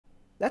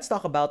let's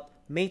talk about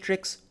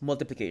matrix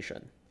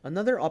multiplication,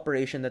 another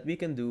operation that we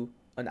can do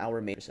on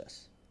our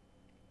matrices.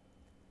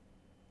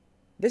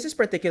 This is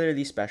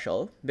particularly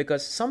special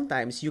because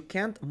sometimes you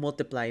can't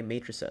multiply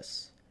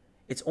matrices.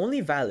 It's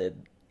only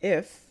valid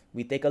if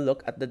we take a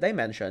look at the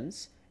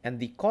dimensions and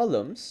the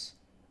columns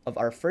of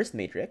our first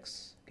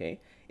matrix, okay,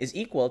 is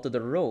equal to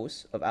the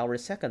rows of our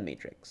second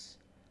matrix.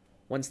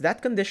 Once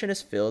that condition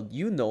is filled,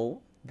 you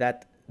know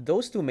that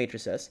those two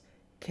matrices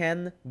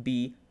can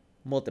be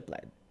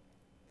multiplied.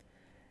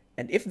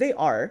 And if they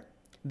are,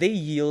 they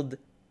yield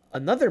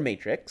another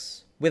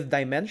matrix with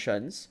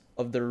dimensions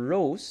of the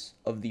rows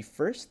of the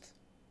first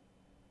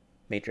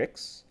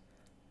matrix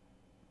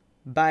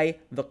by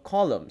the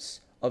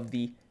columns of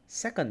the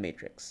second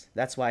matrix.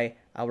 That's why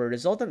our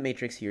resultant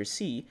matrix here,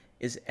 C,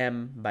 is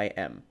M by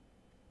M.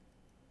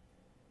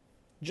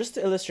 Just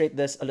to illustrate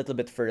this a little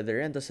bit further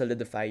and to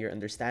solidify your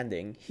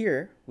understanding,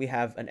 here we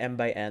have an M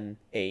by N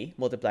A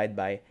multiplied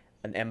by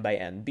an M by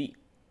N B.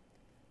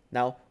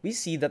 Now, we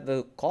see that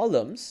the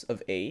columns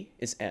of A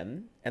is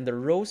N and the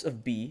rows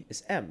of B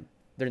is M.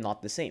 They're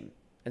not the same,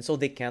 and so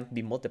they can't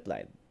be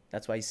multiplied.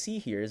 That's why C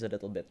here is a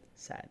little bit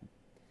sad.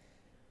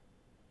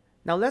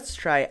 Now let's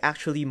try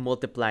actually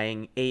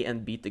multiplying A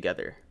and B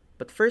together.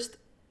 But first,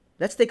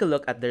 let's take a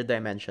look at their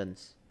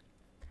dimensions.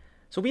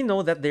 So we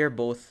know that they're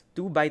both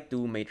 2 by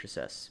 2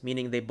 matrices,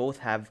 meaning they both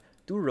have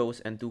 2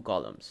 rows and 2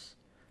 columns.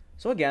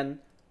 So again,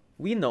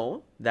 we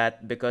know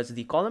that because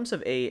the columns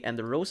of A and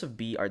the rows of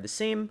B are the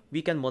same,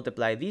 we can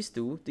multiply these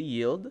two to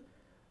yield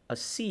a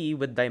C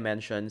with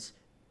dimensions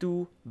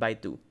 2 by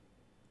 2.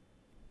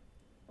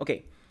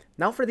 Okay,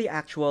 now for the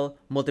actual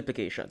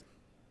multiplication.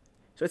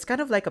 So it's kind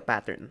of like a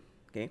pattern,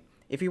 okay?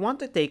 If we want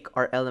to take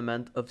our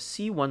element of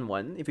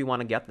C11, if we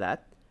want to get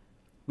that,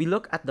 we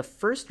look at the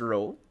first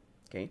row,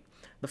 okay?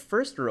 The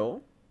first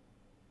row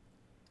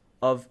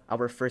of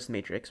our first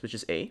matrix, which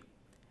is A,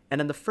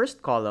 and then the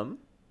first column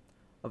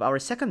of our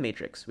second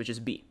matrix, which is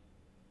B,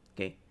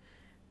 okay?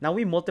 Now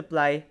we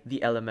multiply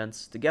the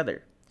elements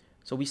together.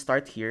 So we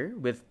start here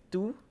with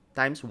 2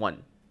 times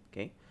 1,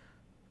 okay?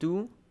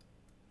 2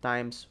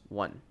 times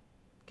 1,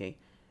 okay?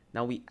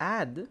 Now we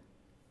add,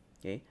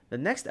 okay, the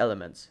next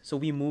elements. So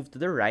we move to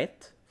the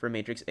right for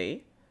matrix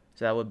A,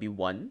 so that would be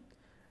 1.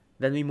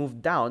 Then we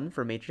move down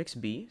for matrix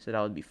B, so that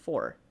would be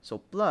 4. So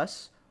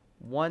plus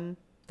 1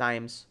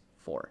 times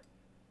 4.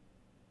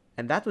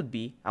 And that would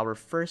be our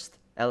first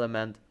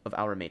element of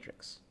our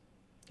matrix,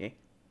 okay?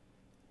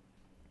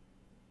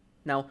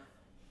 Now,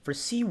 for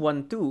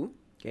C12,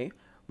 okay,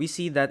 we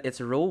see that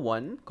it's row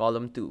 1,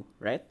 column 2,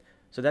 right?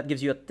 So that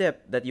gives you a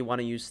tip that you want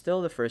to use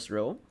still the first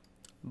row,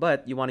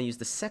 but you want to use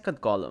the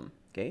second column,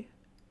 okay,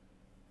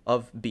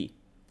 of B.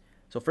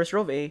 So first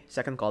row of A,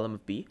 second column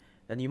of B.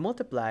 Then you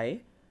multiply,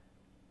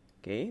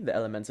 okay, the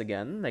elements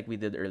again, like we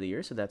did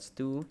earlier. So that's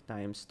 2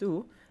 times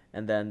 2.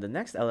 And then the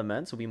next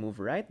element, so we move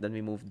right, then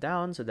we move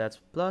down. So that's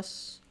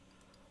plus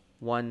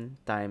 1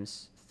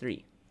 times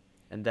 3.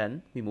 And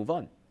then we move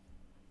on.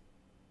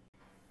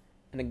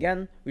 And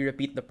again, we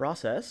repeat the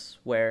process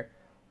where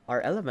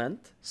our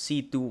element,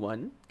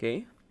 C21,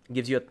 okay,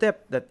 gives you a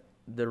tip that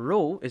the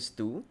row is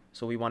 2.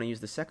 So we want to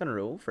use the second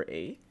row for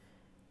A.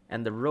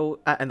 And the row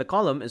and the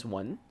column is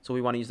 1. So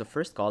we want to use the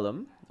first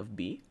column of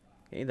B.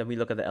 Okay, then we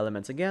look at the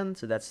elements again.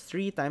 So that's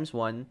 3 times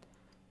 1.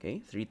 Okay,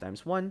 3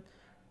 times 1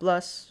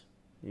 plus,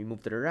 we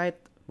move to the right,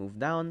 move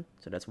down.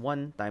 So that's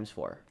 1 times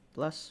 4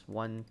 plus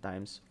 1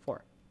 times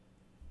 4.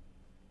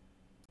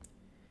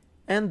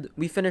 And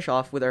we finish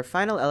off with our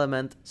final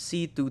element,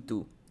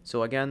 C22.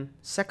 So again,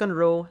 second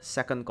row,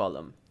 second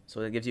column.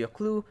 So that gives you a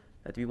clue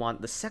that we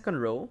want the second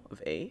row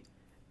of A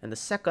and the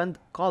second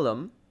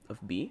column of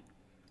B.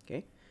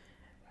 Okay.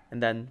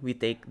 And then we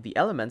take the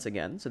elements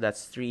again. So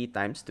that's 3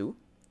 times 2.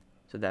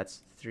 So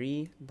that's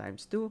 3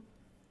 times 2.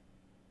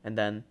 And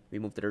then we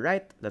move to the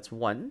right. That's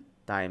 1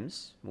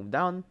 times, move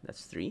down.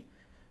 That's 3.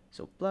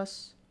 So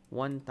plus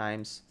 1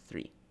 times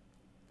 3.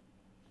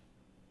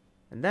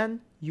 And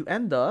then you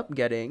end up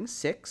getting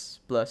 6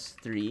 plus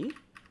 3.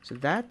 So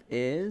that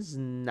is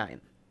 9.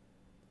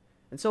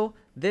 And so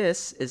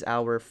this is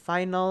our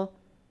final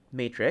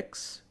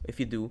matrix if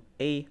you do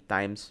A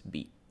times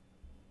B.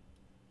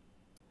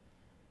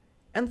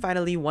 And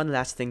finally, one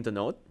last thing to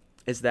note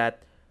is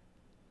that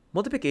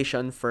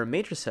multiplication for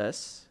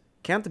matrices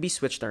can't be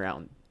switched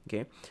around,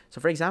 okay? So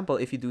for example,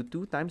 if you do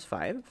 2 times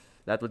 5,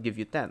 that would give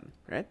you 10,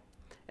 right?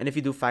 And if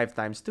you do 5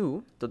 times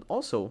 2, it would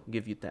also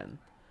give you 10.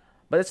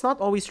 But it's not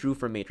always true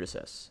for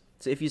matrices.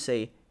 So if you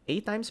say A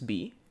times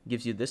B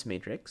gives you this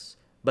matrix,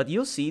 but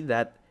you'll see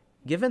that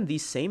given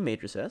these same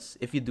matrices,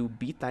 if you do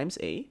B times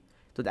A,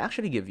 it would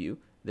actually give you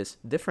this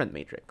different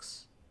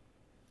matrix.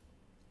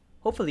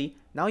 Hopefully,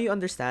 now you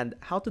understand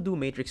how to do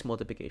matrix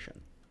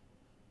multiplication.